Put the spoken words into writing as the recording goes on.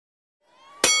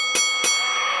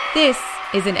This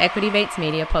is an Equity Mates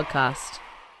Media podcast.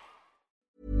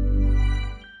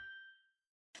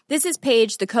 This is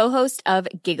Paige, the co-host of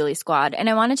Giggly Squad, and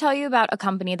I want to tell you about a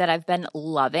company that I've been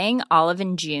loving, Olive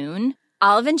 & June.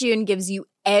 Olive & June gives you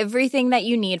everything that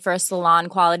you need for a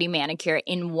salon-quality manicure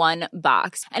in one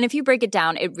box. And if you break it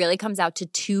down, it really comes out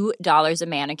to $2 a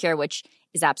manicure, which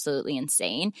is absolutely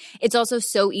insane. It's also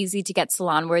so easy to get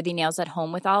salon-worthy nails at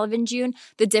home with Olive & June.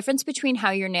 The difference between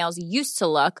how your nails used to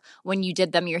look when you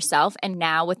did them yourself and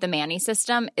now with the Mani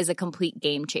system is a complete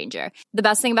game changer. The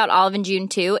best thing about Olive & June,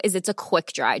 too, is it's a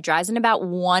quick dry. Dries in about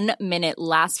 1 minute,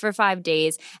 lasts for 5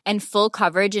 days, and full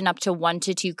coverage in up to 1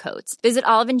 to 2 coats. Visit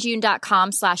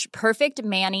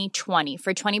oliveandjune.com/perfectmani20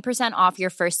 for 20% off your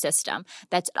first system.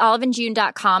 That's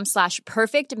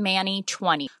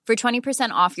oliveandjune.com/perfectmani20 for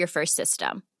 20% off your first system.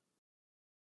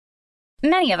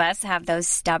 Many of us have those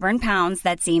stubborn pounds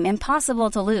that seem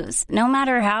impossible to lose, no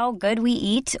matter how good we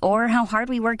eat or how hard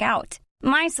we work out.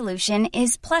 My solution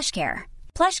is PlushCare.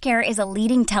 PlushCare is a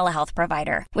leading telehealth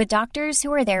provider with doctors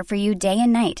who are there for you day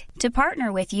and night to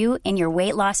partner with you in your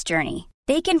weight loss journey.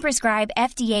 They can prescribe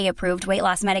FDA-approved weight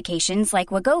loss medications like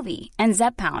Wegovy and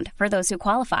Zepbound for those who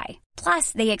qualify.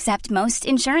 Plus, they accept most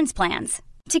insurance plans.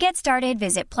 To get started,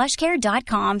 visit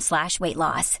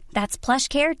plushcare.com/weightloss. That's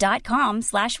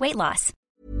plushcare.com/weightloss.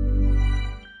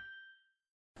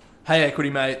 Hey Equity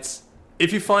Mates,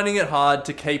 if you're finding it hard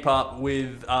to keep up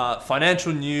with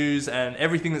financial news and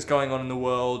everything that's going on in the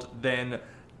world, then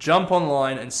jump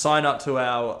online and sign up to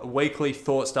our weekly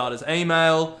Thought Starters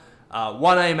email.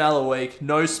 1 email a week,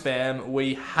 no spam.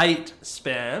 We hate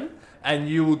spam. And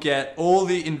you will get all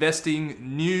the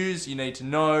investing news you need to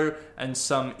know and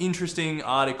some interesting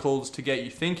articles to get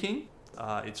you thinking.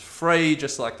 It's free,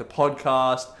 just like the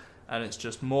podcast, and it's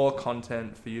just more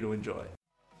content for you to enjoy.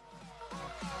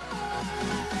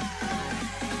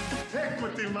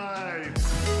 Equity Mind.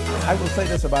 I will say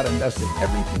this about investing.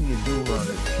 Everything you do learn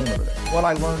is cumulative. What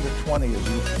I learned at 20 is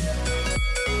useful.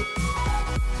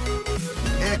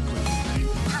 Equity.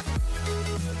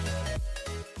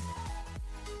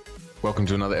 Welcome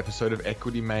to another episode of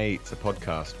Equity Mates, a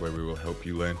podcast where we will help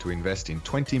you learn to invest in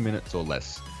 20 minutes or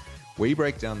less. We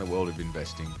break down the world of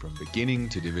investing from beginning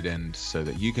to dividend so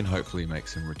that you can hopefully make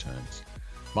some returns.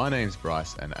 My name's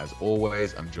Bryce, and as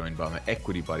always, I'm joined by my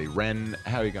equity buddy, Ren.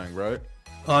 How are you going, bro?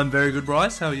 I'm very good,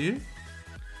 Bryce. How are you?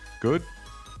 Good.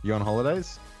 You on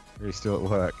holidays? Or are you still at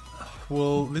work?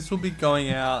 Well, this will be going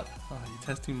out. You're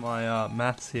testing my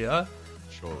maths here.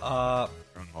 Sure. You're on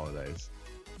holidays.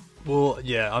 Well,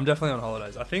 yeah, I'm definitely on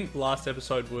holidays. I think last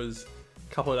episode was a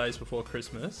couple of days before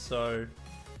Christmas, so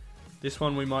this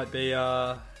one we might be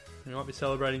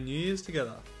celebrating New Year's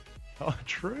together. Oh,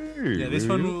 true. Yeah, this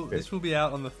will be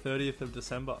out on the 30th of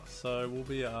December, so we'll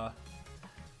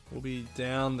be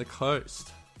down the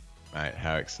coast. Mate,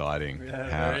 how exciting!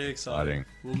 Yeah, how very exciting.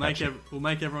 We'll make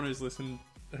everyone who's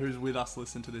with us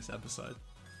listen to this episode.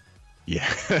 Yeah,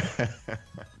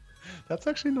 that's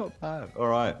actually not bad. All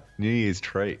right, New Year's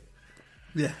treat.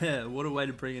 Yeah, what a way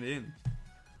to bring it in.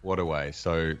 What a way.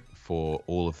 So for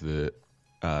all of the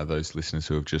those listeners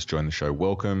who have just joined the show,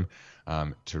 welcome.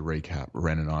 To recap,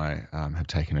 Ren and I have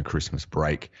taken a Christmas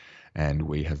break, and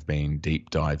we have been deep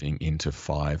diving into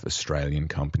 5 Australian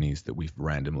companies that we've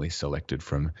randomly selected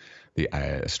from the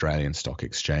Australian Stock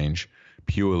Exchange.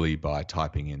 Purely by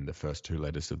typing in the first 2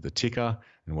 letters of the ticker,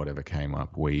 and whatever came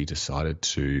up, we decided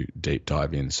to deep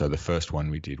dive in. So the first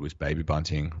one we did was Baby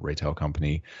Bunting, retail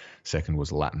company. Second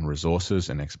was Latin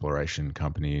Resources, an exploration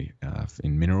company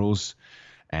in minerals.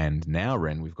 And now,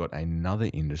 Ren, we've got another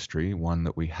industry, one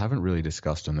that we haven't really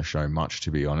discussed on the show much,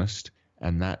 to be honest,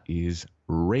 and that is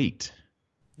REIT.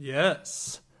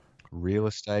 Yes. Real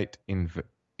Estate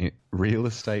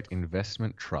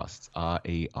Investment Trusts,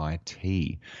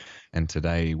 REIT. And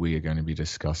today we are going to be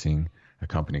discussing a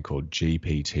company called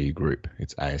GPT Group.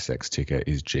 Its ASX ticker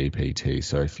is GPT.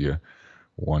 So if you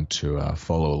want to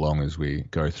follow along as we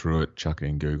go through it, chuck it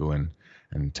in Google and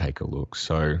take a look.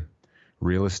 So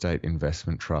real estate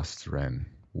investment trusts, Ren,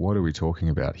 what are we talking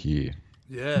about here?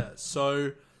 Yeah,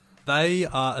 so they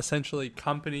are essentially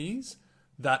companies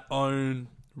that own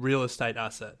real estate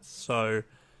assets. So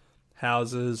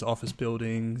houses, office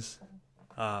buildings,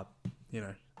 you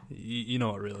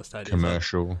know what real estate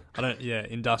Commercial. is.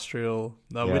 Industrial.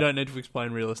 No, yeah. We don't need to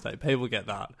explain real estate. People get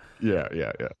that. Yeah.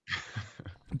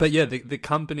 But yeah, the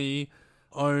company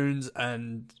owns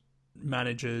and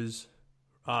manages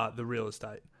the real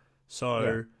estate.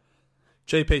 So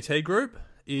GPT Group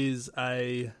is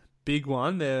a big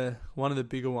one. They're one of the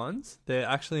bigger ones. They're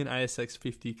actually an ASX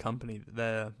 50 company.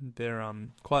 They're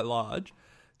quite large.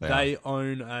 They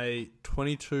own a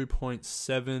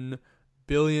 $22.7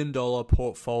 billion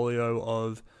portfolio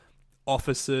of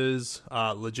offices,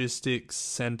 logistics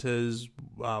centers,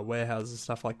 warehouses,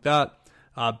 stuff like that,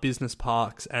 business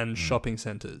parks, and shopping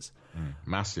centers.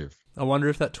 Massive. I wonder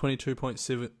if that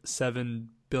 $22.7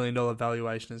 billion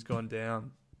valuation has gone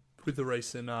down with the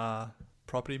recent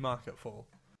property market fall.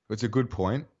 It's a good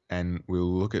point, and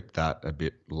we'll look at that a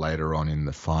bit later on in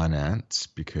the finance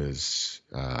because,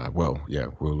 we'll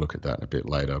look at that a bit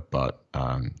later. But,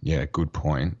 good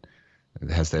point.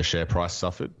 Has their share price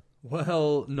suffered?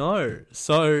 Well, no.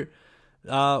 So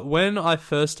when I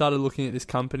first started looking at this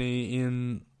company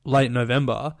in late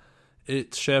November,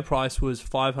 its share price was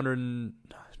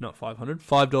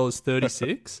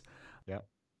 $5.36. Yeah.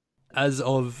 As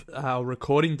of our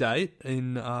recording date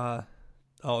on the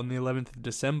 11th of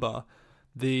December,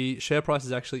 the share price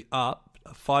is actually up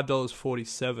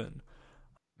 $5.47.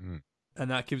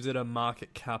 And that gives it a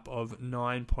market cap of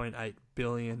 $9.8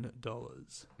 billion.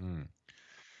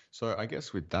 So I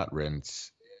guess with that,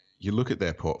 Rents, you look at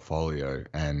their portfolio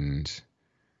and,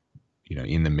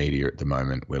 in the media at the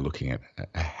moment, we're looking at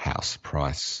a house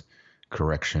price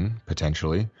correction,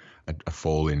 potentially, a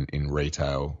fall in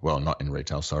retail, well, not in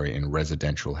retail, sorry, in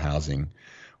residential housing,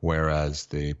 whereas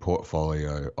the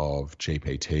portfolio of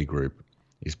GPT Group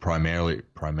is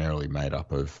primarily made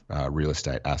up of real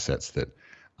estate assets that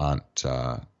aren't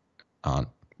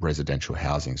residential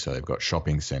housing. So they've got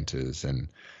shopping centres and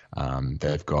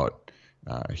they've got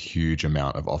a huge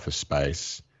amount of office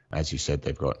space. As you said,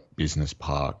 they've got business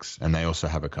parks, and they also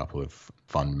have a couple of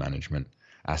fund management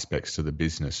aspects to the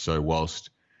business. So whilst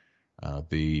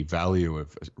the value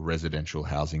of residential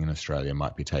housing in Australia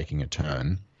might be taking a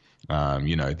turn,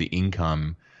 the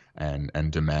income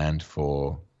and demand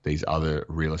for these other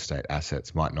real estate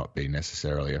assets might not be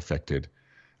necessarily affected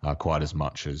quite as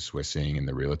much as we're seeing in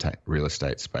the real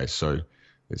estate space. So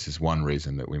this is one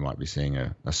reason that we might be seeing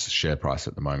a share price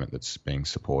at the moment that's being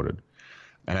supported.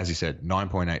 And as you said,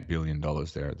 $9.8 billion,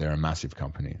 they're a massive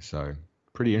company. So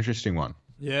pretty interesting one.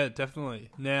 Yeah,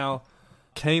 definitely. Now,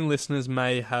 keen listeners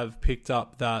may have picked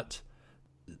up that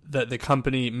the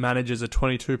company manages a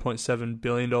 $22.7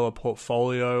 billion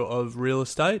portfolio of real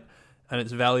estate, and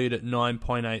it's valued at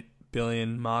 $9.8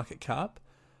 billion market cap.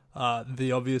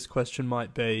 The obvious question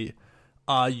might be,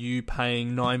 are you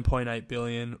paying $9.8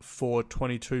 billion for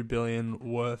 $22 billion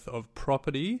worth of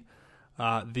property?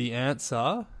 The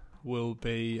answer will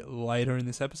be later in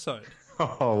this episode.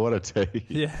 Oh, what a tease.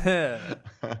 Yeah.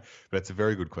 That's a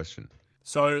very good question.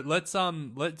 So let's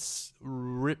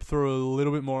rip through a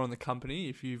little bit more on the company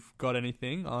if you've got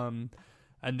anything, and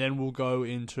then we'll go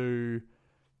into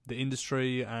the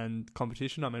industry and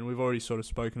competition. I mean, we've already sort of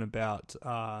spoken about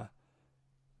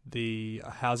the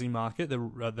housing market,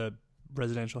 the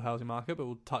residential housing market, but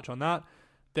we'll touch on that.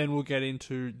 Then we'll get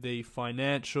into the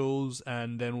financials,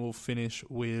 and then we'll finish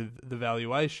with the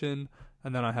valuation.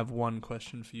 And then I have one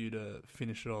question for you to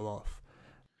finish it all off.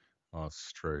 Oh,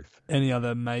 it's truth. Any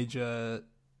other major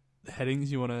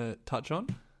headings you want to touch on?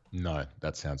 No,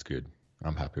 that sounds good.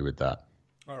 I'm happy with that.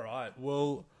 All right.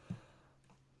 Well,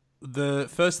 the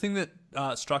first thing that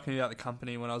struck me about the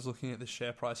company when I was looking at the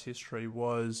share price history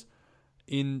was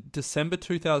in December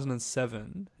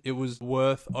 2007, it was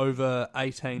worth over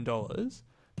 $18.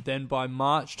 Then by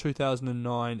March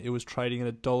 2009, it was trading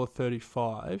at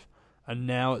 $1.35, and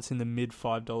now it's in the mid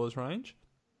 $5 range.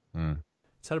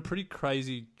 It's had a pretty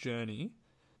crazy journey.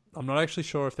 I'm not actually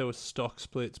sure if there were stock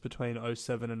splits between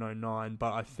 07 and 09,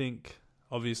 but I think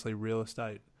obviously real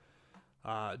estate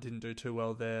didn't do too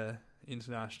well there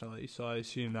internationally, so I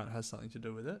assume that has something to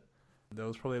do with it. There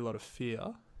was probably a lot of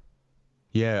fear.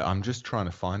 Yeah, I'm just trying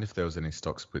to find if there was any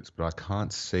stock splits, but I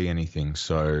can't see anything.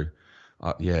 So,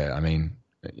 I mean,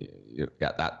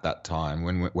 at that time,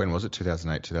 when was it?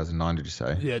 2008, 2009, did you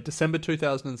say? Yeah, December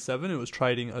 2007, it was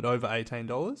trading at over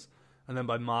 $18. And then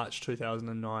by March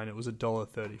 2009, it was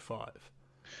 $1.35.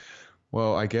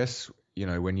 Well, I guess,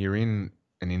 when you're in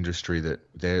an industry that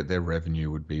their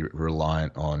revenue would be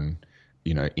reliant on,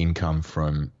 income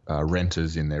from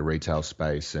renters in their retail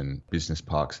space and business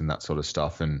parks and that sort of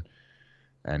stuff. And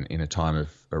in a time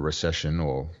of a recession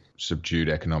or subdued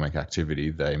economic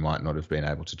activity, they might not have been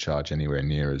able to charge anywhere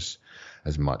near as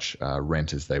much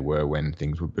rent as they were when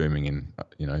things were booming in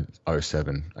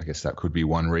 07. I guess that could be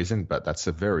one reason, but that's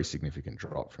a very significant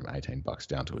drop from $18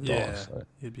 down to $1. Yeah, so,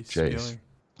 you'd be geez. spewing.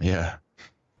 Yeah.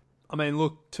 I mean,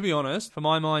 look, to be honest, for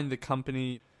my mind, the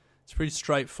company is pretty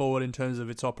straightforward in terms of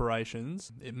its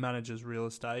operations. It manages real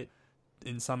estate.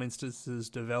 In some instances,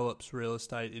 develops real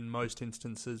estate. In most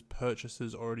instances,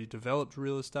 purchases already developed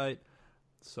real estate.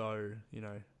 So,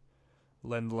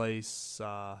 Lend-Lease,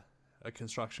 a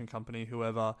construction company,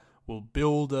 whoever, will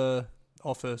build a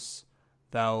office,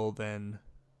 they'll then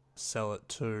sell it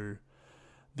to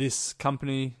this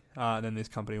company, and then this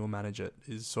company will manage it,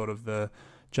 is sort of the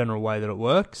general way that it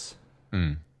works.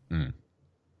 I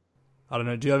don't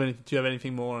know. Do you have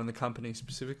anything more on the company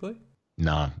specifically?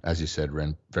 No, as you said,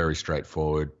 Ren, very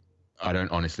straightforward. I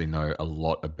don't honestly know a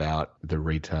lot about the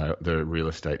real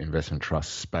estate investment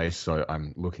trust space. So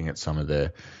I'm looking at some of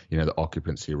their, the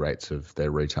occupancy rates of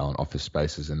their retail and office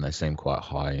spaces, and they seem quite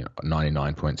high.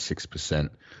 99.6%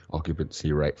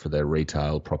 occupancy rate for their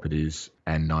retail properties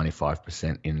and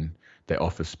 95% in their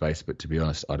office space. But to be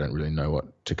honest, I don't really know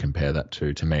what to compare that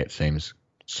to. To me, it seems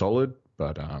solid,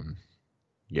 but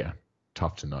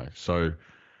tough to know. So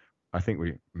I think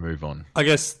we move on. I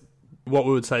guess what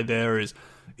we would say there is,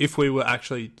 if we were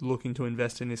actually looking to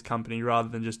invest in this company rather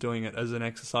than just doing it as an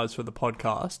exercise for the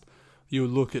podcast, you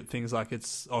would look at things like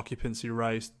its occupancy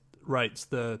rates,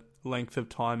 the length of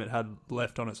time it had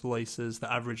left on its leases,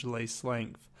 the average lease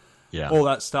length, all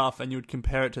that stuff, and you would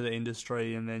compare it to the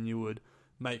industry, and then you would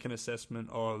make an assessment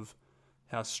of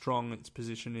how strong its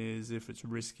position is, if it's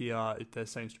riskier, if there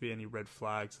seems to be any red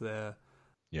flags there.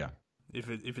 Yeah. If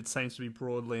it seems to be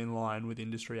broadly in line with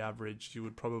industry average, you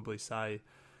would probably say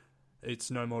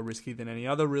it's no more risky than any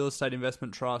other real estate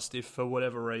investment trust. If for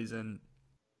whatever reason,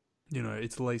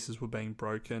 its leases were being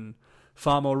broken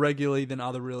far more regularly than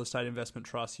other real estate investment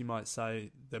trusts, you might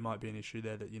say there might be an issue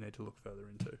there that you need to look further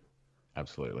into.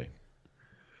 Absolutely.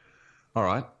 All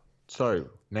right. So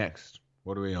next,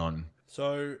 what are we on?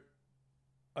 So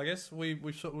I guess we've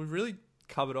really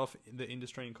covered off the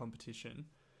industry and competition.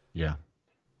 Yeah.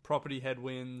 Property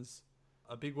headwinds,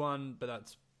 a big one, but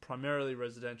that's primarily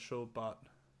residential, but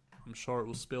I'm sure it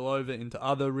will spill over into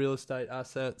other real estate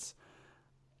assets.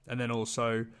 And then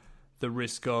also the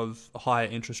risk of higher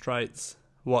interest rates,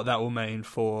 what that will mean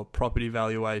for property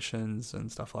valuations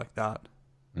and stuff like that.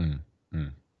 I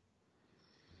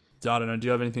don't know. Do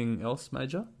you have anything else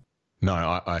major?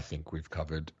 No, I think we've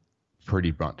covered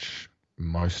pretty much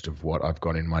most of what I've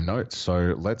got in my notes.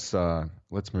 So let's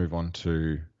move on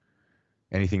to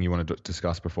anything you want to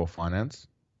discuss before finance.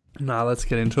 No, let's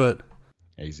get into it.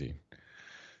 Easy.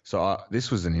 So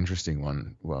this was an interesting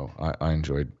one. Well, I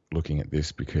enjoyed looking at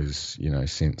this because,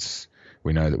 since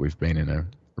we know that we've been in a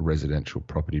residential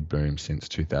property boom since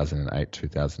 2008,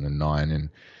 2009. And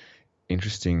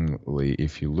interestingly,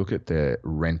 if you look at the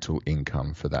rental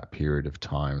income for that period of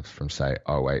time from, say,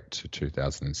 2008 to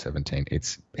 2017,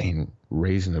 it's been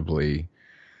reasonably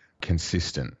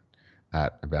consistent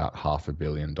at about $500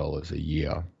 million a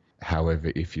year.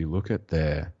 However, if you look at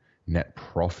their net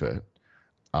profit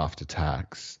after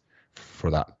tax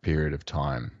for that period of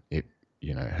time, it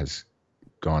has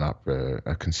gone up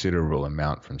a considerable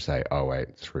amount from, say,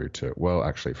 2008 through to,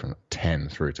 from 10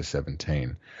 through to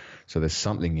 17. So there's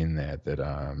something in there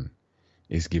that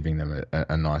is giving them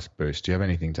a nice boost. Do you have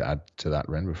anything to add to that,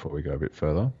 Ren, before we go a bit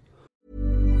further?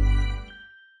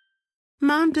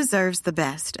 Mom deserves the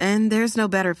best, and there's no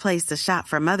better place to shop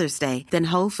for Mother's Day than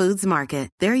Whole Foods Market.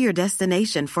 They're your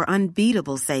destination for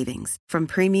unbeatable savings, from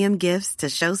premium gifts to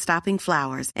show-stopping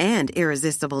flowers and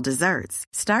irresistible desserts.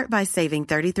 Start by saving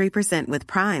 33% with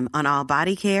Prime on all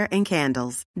body care and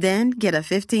candles. Then get a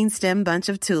 15-stem bunch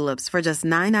of tulips for just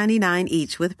 $9.99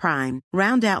 each with Prime.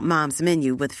 Round out Mom's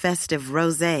menu with festive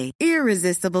rosé,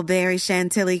 irresistible berry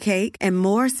chantilly cake, and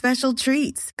more special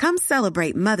treats. Come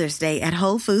celebrate Mother's Day at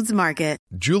Whole Foods Market.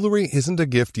 Jewelry isn't a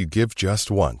gift you give just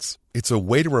once. It's a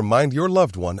way to remind your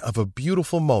loved one of a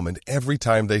beautiful moment every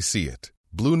time they see it.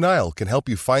 Blue Nile can help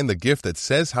you find the gift that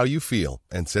says how you feel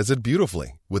and says it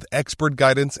beautifully, with expert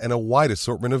guidance and a wide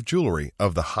assortment of jewelry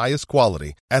of the highest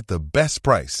quality at the best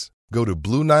price. Go to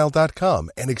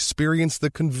BlueNile.com and experience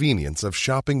the convenience of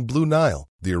shopping Blue Nile,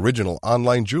 the original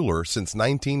online jeweler since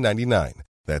 1999.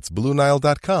 That's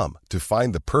BlueNile.com to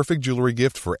find the perfect jewelry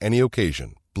gift for any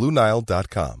occasion.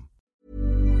 BlueNile.com.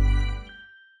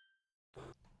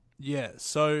 Yeah,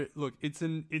 so look, it's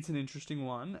an interesting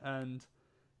one, and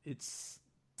it's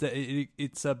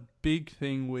a big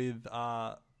thing with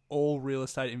all real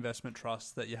estate investment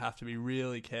trusts that you have to be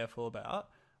really careful about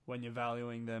when you're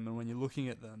valuing them and when you're looking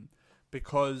at them,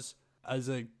 because as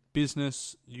a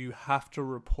business you have to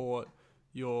report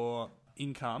your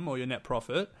income, or your net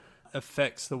profit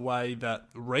affects the way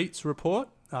that REITs report.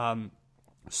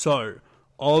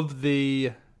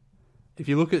 If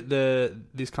you look at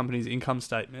this company's income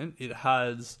statement, it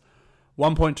has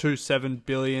 $1.27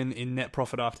 billion in net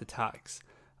profit after tax.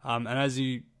 And as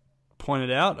you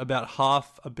pointed out, about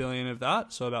 $500 million of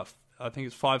that, so I think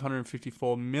it's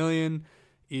 $554 million,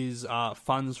 is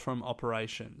funds from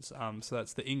operations. So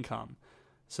that's the income.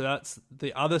 So that's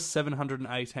the other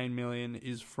 $718 million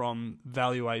is from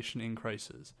valuation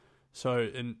increases. So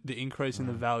in the increase in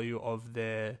the value of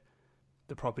the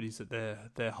properties that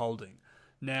they're holding.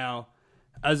 Now,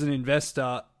 as an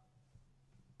investor,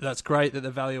 that's great that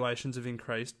the valuations have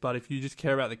increased, but if you just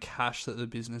care about the cash that the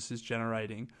business is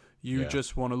generating, you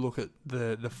just want to look at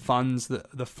the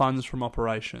funds from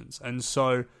operations. And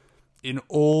so in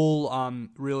all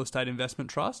real estate investment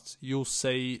trusts, you'll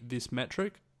see this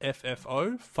metric,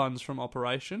 FFO, funds from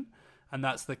operation, and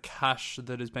that's the cash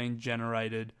that is being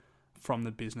generated from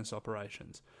the business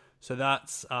operations. So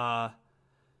that's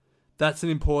an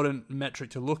important metric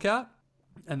to look at.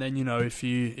 And then, if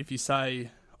you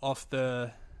say off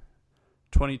the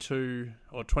 $22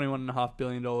 or $21.5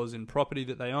 billion in property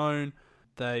that they own,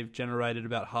 they've generated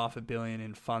about $500 million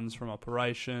in funds from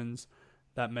operations.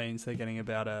 That means they're getting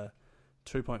about a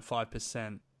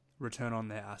 2.5% return on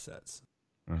their assets.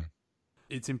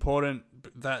 It's important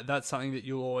that that's something that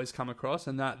you'll always come across,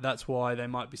 and that's why they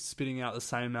might be spitting out the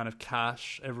same amount of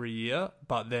cash every year,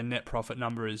 but their net profit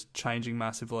number is changing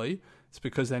massively. It's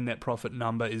because their net profit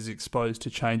number is exposed to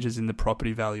changes in the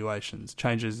property valuations,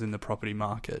 changes in the property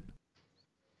market.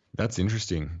 That's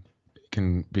interesting.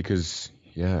 Because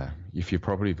if your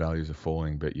property values are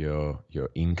falling, but your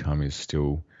income is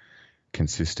still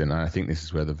consistent, and I think this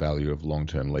is where the value of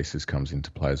long-term leases comes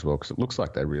into play as well, because it looks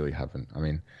like they really haven't. I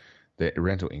mean, the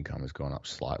rental income has gone up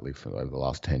slightly for over the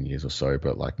last 10 years or so,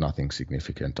 but like nothing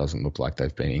significant. Doesn't look like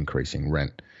they've been increasing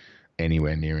rent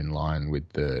anywhere near in line with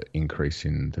the increase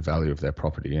in the value of their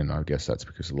property. And I guess that's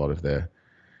because a lot of their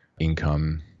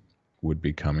income would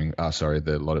be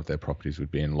a lot of their properties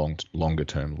would be in longer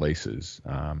term leases,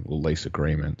 or lease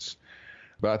agreements.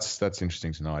 But that's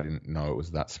interesting to know. I didn't know it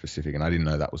was that specific, and I didn't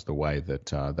know that was the way that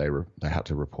they had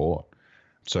to report.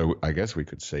 So I guess we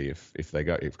could see if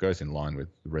it goes in line with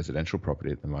residential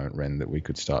property at the moment, Ren, that we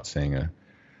could start seeing a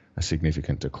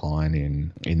significant decline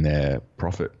in their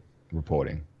profit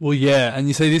reporting. Well, yeah, and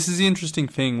you see, this is the interesting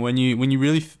thing when you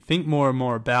really think more and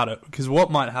more about it, because what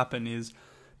might happen is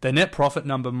their net profit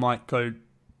number might go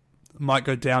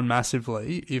down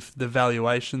massively if the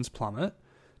valuations plummet,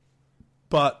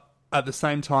 but at the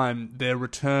same time, their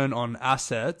return on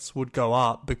assets would go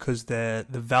up because the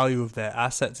value of their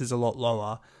assets is a lot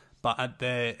lower, but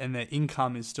their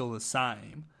income is still the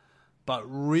same. But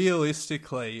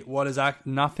realistically,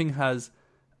 nothing has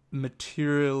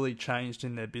materially changed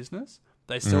in their business.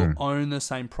 They still own the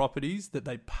same properties that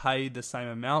they paid the same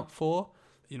amount for.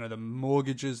 The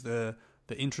mortgages, the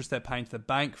interest they're paying to the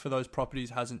bank for those properties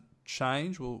hasn't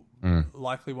changed.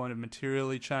 Likely won't have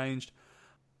materially changed.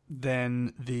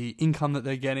 Then the income that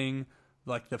they're getting,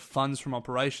 like the funds from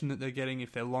operation that they're getting,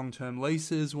 if they're long-term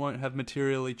leases, won't have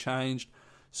materially changed.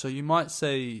 So you might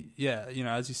see,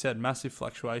 as you said, massive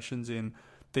fluctuations in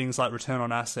things like return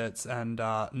on assets and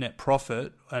net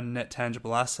profit and net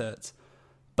tangible assets.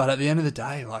 But at the end of the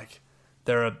day, like,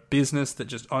 they're a business that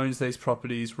just owns these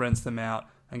properties, rents them out,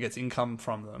 and gets income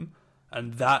from them.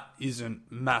 And that isn't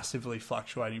massively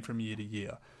fluctuating from year to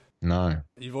year. No.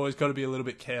 You've always got to be a little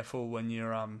bit careful when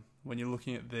you're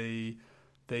looking at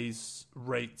these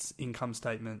REITs income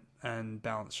statement and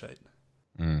balance sheet.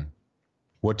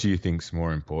 What do you think's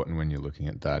more important when you're looking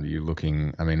at that? Are you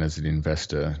looking, I mean, as an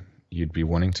investor, you'd be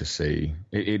wanting to see,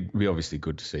 it'd be obviously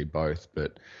good to see both,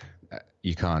 but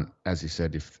you can't, as you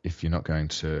said, if you're not going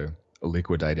to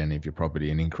liquidate any of your property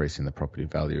and increase in the property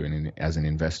value, and as an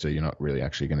investor, you're not really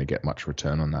actually going to get much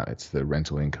return on that. It's the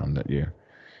rental income that you're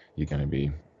going to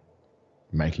be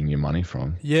making your money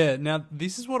from. Yeah, now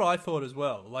this is what I thought as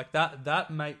well. Like that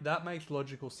makes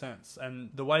logical sense. And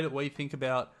the way that we think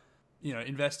about,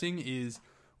 investing is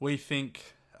we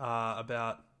think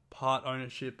about part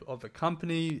ownership of a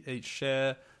company. Each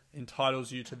share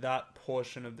entitles you to that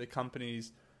portion of the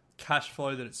company's cash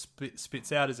flow that it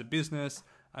spits out as a business,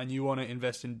 and you want to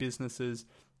invest in businesses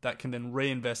that can then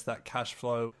reinvest that cash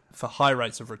flow for high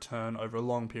rates of return over a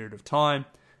long period of time.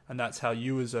 And that's how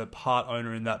you, as a part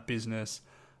owner in that business,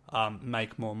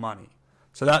 make more money.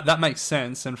 So that makes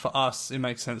sense. And for us, it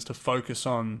makes sense to focus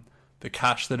on the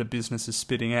cash that a business is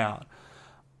spitting out.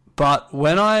 But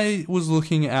when I was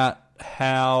looking at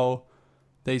how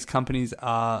these companies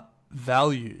are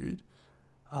valued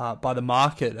by the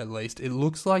market, at least, it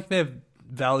looks like they're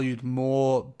valued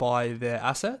more by their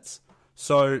assets.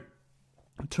 So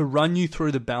to run you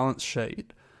through the balance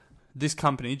sheet, this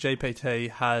company, GPT,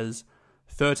 has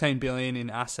 $13 billion in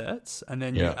assets, and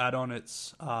then you add on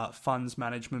its funds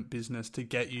management business to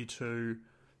get you to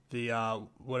the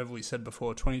whatever we said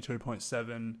before,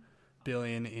 $22.7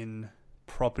 billion in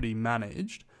property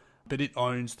managed, but it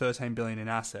owns $13 billion in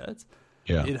assets.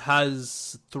 Yeah. It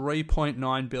has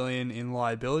 $3.9 billion in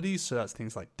liabilities, so that's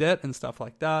things like debt and stuff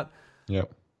like that.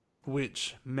 Yep.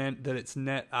 which meant that its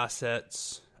net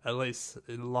assets, at least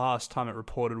the last time it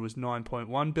reported, was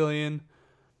 9.1 billion.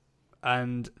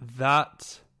 And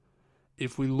that,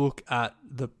 if we look at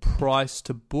the price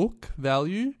to book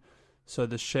value, so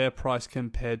the share price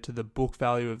compared to the book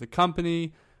value of the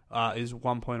company, is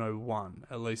 1.01,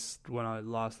 at least when I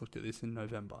last looked at this in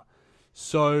November.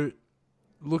 So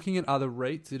looking at other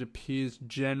REITs, it appears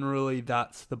generally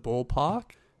that's the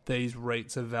ballpark. These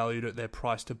REITs are valued at their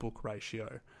price to book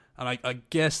ratio. And I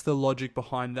guess the logic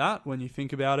behind that, when you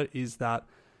think about it, is that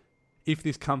if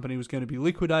this company was going to be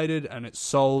liquidated and it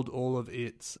sold all of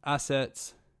its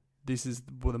assets, this is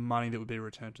the money that would be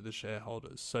returned to the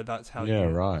shareholders. So that's how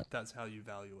that's how you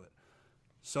value it.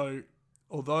 So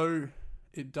although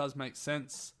it does make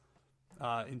sense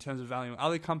in terms of valuing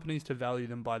other companies to value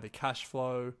them by the cash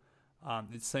flow,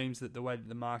 it seems that the way that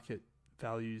the market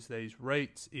values these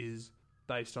REITs is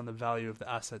based on the value of the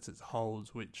assets it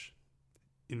holds, which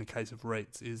in the case of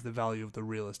REITs is the value of the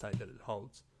real estate that it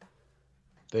holds.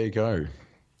 There you go.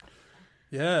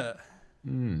 Yeah.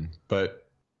 But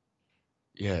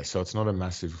yeah, so it's not a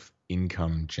massive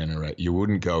income generator. You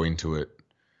wouldn't go into it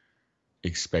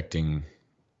expecting.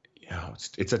 Yeah,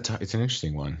 it's an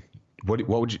interesting one. What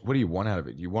do you want out of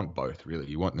it? You want both, really.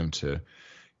 You want them to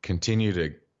continue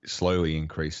to slowly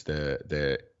increase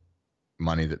their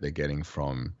money that they're getting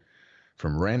from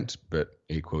rent, but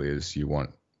equally as you want,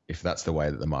 if that's the way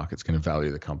that the market's going to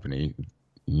value the company,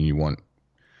 you want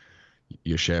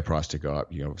your share price to go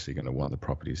up. You're obviously going to want the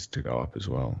properties to go up as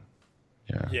well.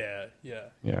 Yeah.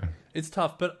 It's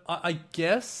tough, but I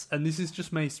guess, and this is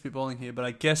just me spitballing here, but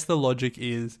I guess the logic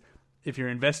is if you're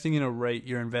investing in a REIT,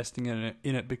 you're investing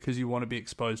in it because you want to be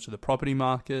exposed to the property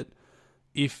market.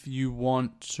 If you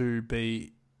want to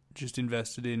be just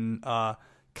invested in a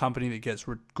company that gets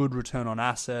good return on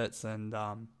assets and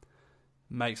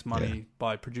makes money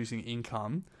by producing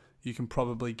income, you can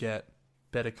probably get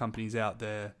better companies out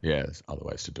there. Yeah, there's other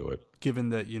ways to do it. Given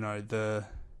that,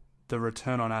 the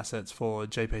return on assets for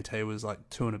GPT was like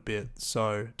 2 and a bit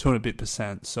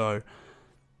 %. So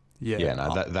yeah,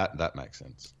 that makes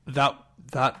sense.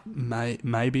 That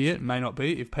may be it, may not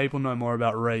be. If people know more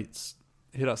about REITs,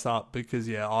 hit us up, because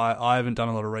I haven't done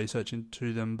a lot of research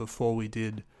into them before we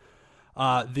did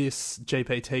this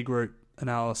GPT group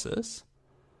analysis.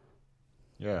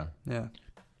 Yeah.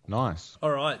 Nice.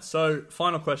 All right, so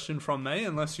final question from me,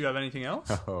 unless you have anything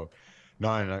else. Oh,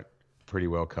 no, pretty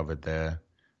well covered there.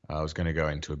 I was going to go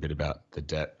into a bit about the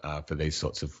debt for these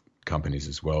sorts of companies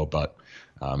as well, but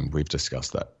we've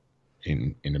discussed that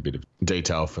in a bit of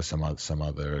detail for some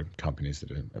other companies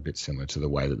that are a bit similar to the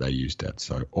way that they use debt.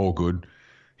 So all good.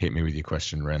 Hit me with your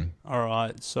question, Ren. All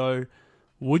right. So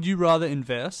would you rather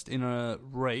invest in a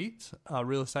REIT, a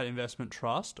real estate investment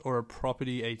trust, or a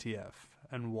property ETF,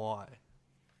 and why?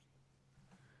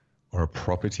 Or a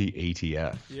property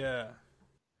ETF? Yeah.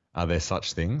 Are there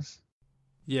such things?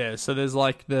 Yeah, so there's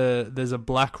a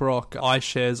BlackRock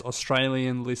iShares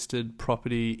Australian listed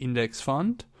property index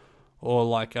fund, or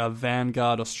like a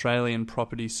Vanguard Australian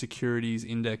Property Securities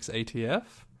Index ETF.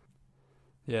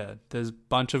 Yeah, there's a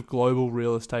bunch of global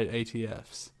real estate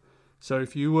ETFs. So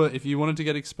if you wanted to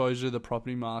get exposure to the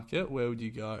property market, where would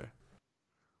you go?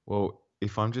 Well,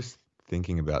 if I'm just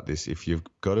thinking about this, if you've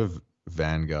got a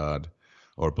Vanguard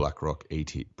or a BlackRock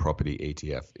property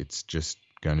ETF, it's just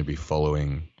going to be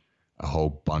following a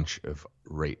whole bunch of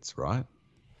REITs, right?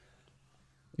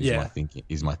 Is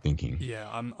my thinking. Yeah,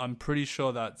 I'm pretty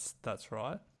sure that's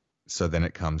right. So then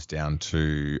it comes down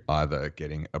to either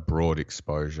getting a broad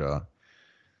exposure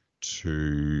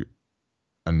to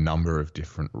a number of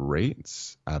different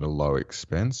REITs at a low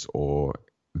expense, or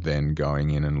then going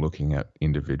in and looking at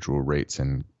individual REITs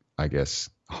and I guess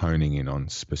honing in on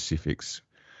specifics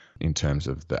in terms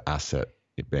of the asset,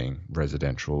 it being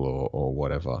residential or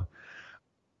whatever.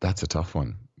 That's a tough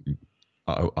one.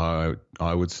 I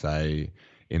would say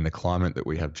in the climate that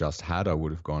we have just had, I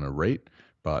would have gone a REIT,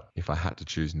 but if I had to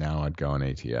choose now, I'd go an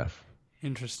ETF.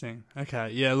 Interesting. Okay.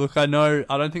 Yeah, look, I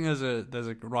don't think there's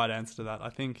a right answer to that. I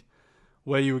think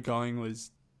where you were going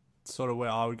was sort of where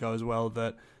I would go as well,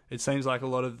 that it seems like a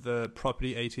lot of the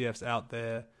property ETFs out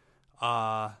there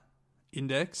are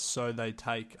indexed, so they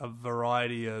take a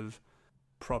variety of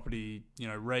property,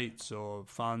 REITs or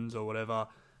funds or whatever,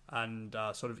 and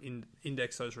sort of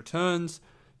index those returns,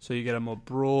 so you get a more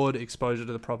broad exposure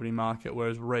to the property market,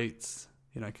 whereas REITs,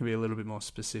 can be a little bit more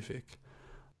specific.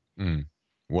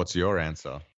 What's your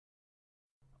answer?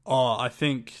 Oh, I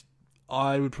think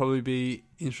I would probably be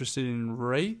interested in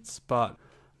REITs, but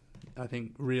I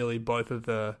think really both of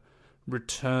the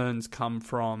returns come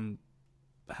from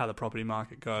how the property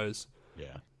market goes.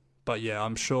 Yeah. But yeah,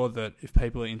 I'm sure that if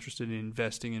people are interested in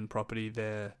investing in property,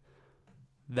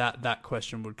 that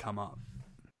question would come up.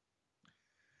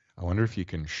 I wonder if you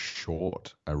can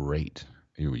short a REIT.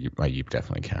 You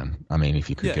definitely can. I mean, if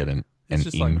you could get an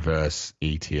inverse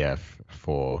ETF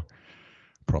for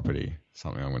property,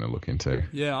 something I'm going to look into.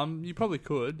 Yeah, you probably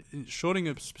could. Shorting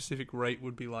a specific REIT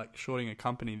would be like shorting a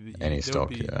company.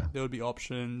 There would be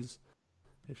options.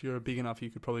 If you're big enough, you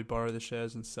could probably borrow the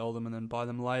shares and sell them and then buy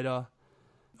them later.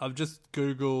 I've just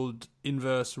Googled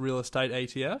inverse real estate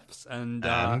ETFs, and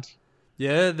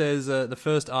yeah, there's the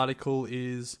first article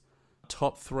is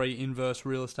top 3 inverse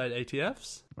real estate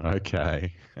ETFs.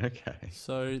 Okay.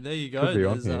 So there you go.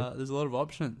 There's a lot of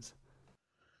options.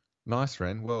 Nice,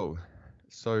 Ren. Well,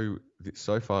 so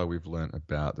far we've learnt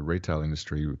about the retail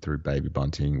industry through Baby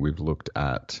Bunting. We've looked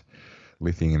at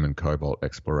lithium and cobalt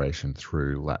exploration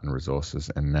through Latin Resources,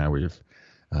 and now we've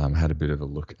had a bit of a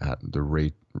look at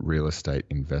the real estate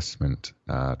investment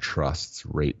trusts,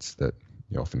 REITs, that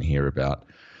you often hear about.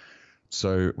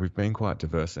 So we've been quite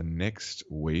diverse, and next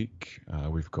week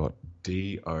we've got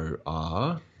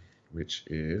DOR, which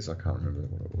is, I can't remember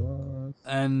what it was.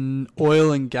 An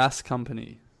oil and gas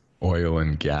company. Oil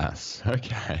and gas.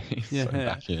 Okay. Yeah. So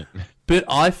back in. But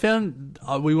I found,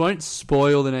 we won't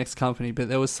spoil the next company, but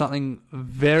there was something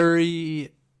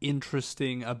very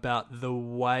interesting about the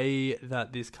way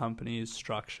that this company is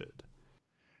structured.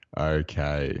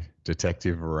 Okay.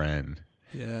 Detective Ren.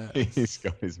 Yeah. He's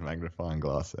got his magnifying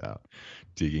glass out,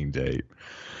 digging deep.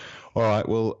 All right.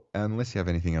 Well, unless you have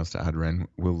anything else to add, Ren,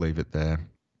 we'll leave it there.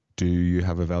 Do you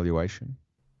have a valuation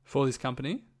for this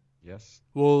company? Yes.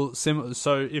 Well,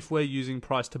 so if we're using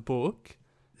price to book,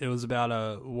 it was about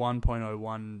a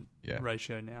 1.01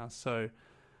 ratio now. So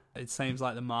it seems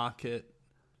like the market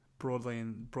broadly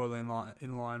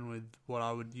in line with what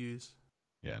I would use.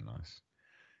 Yeah, nice.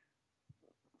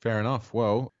 Fair enough.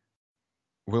 Well,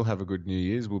 we'll have a good New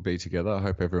Year's. We'll be together. I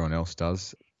hope everyone else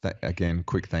does. Again,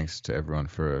 quick thanks to everyone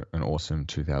for an awesome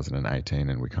 2018,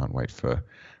 and we can't wait for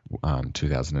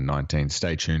 2019.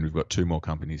 Stay tuned. We've got 2 more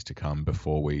companies to come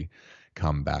before we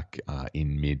come back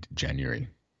in mid-January.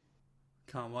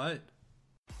 Can't wait.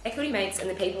 Equity Mates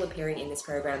and the people appearing in this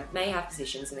program may have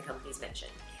positions in the companies mentioned.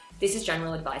 This is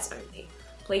general advice only.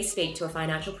 Please speak to a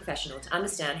financial professional to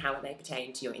understand how it may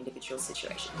pertain to your individual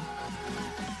situation.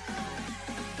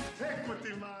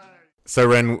 So,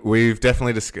 Ren, we've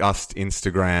definitely discussed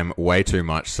Instagram way too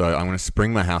much, so I'm going to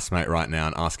spring my housemate right now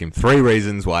and ask him 3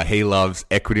 reasons why he loves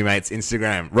Equity Mates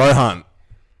Instagram. Rohan.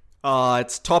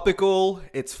 It's topical,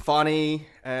 it's funny,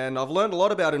 and I've learned a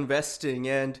lot about investing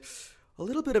and a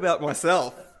little bit about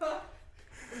myself.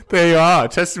 There you are,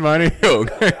 testimonial.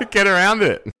 Get around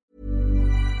it.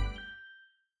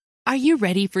 Are you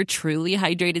ready for truly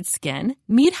hydrated skin?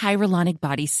 Meet Hyaluronic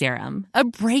Body Serum, a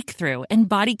breakthrough in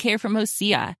body care from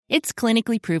Osea. It's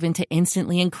clinically proven to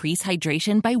instantly increase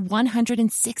hydration by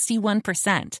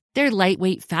 161%. Their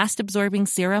lightweight, fast-absorbing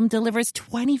serum delivers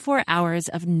 24 hours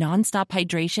of nonstop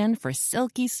hydration for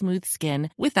silky smooth skin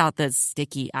without the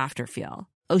sticky afterfeel.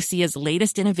 Osea's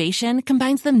latest innovation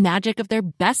combines the magic of their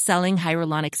best-selling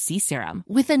Hyaluronic Sea Serum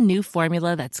with a new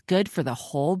formula that's good for the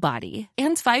whole body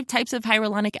and 5 types of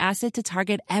hyaluronic acid to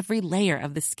target every layer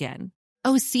of the skin.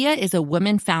 Osea is a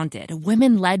women-founded,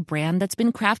 women-led brand that's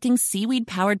been crafting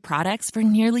seaweed-powered products for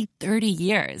nearly 30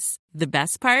 years. The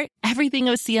best part? Everything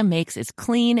Osea makes is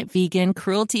clean, vegan,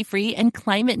 cruelty-free, and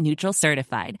climate-neutral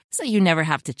certified, so you never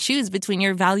have to choose between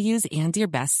your values and your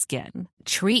best skin.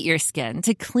 Treat your skin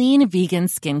to clean, vegan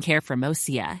skincare from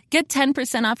Osea. Get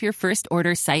 10% off your first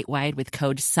order site-wide with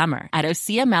code SUMMER at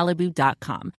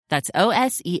OseaMalibu.com. That's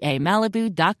OSEA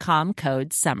Malibu.com,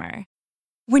 code SUMMER.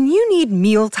 When you need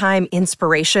mealtime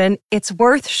inspiration, it's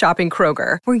worth shopping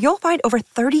Kroger, where you'll find over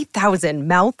 30,000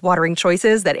 mouth-watering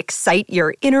choices that excite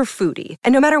your inner foodie.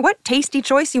 And no matter what tasty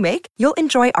choice you make, you'll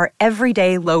enjoy our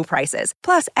everyday low prices,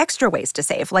 plus extra ways to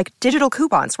save, like digital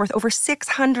coupons worth over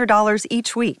 $600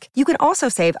 each week. You can also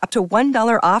save up to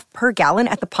 $1 off per gallon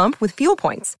at the pump with fuel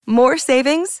points. More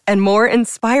savings and more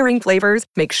inspiring flavors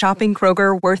make shopping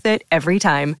Kroger worth it every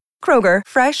time. Kroger,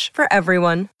 fresh for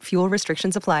everyone. Fuel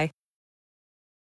restrictions apply.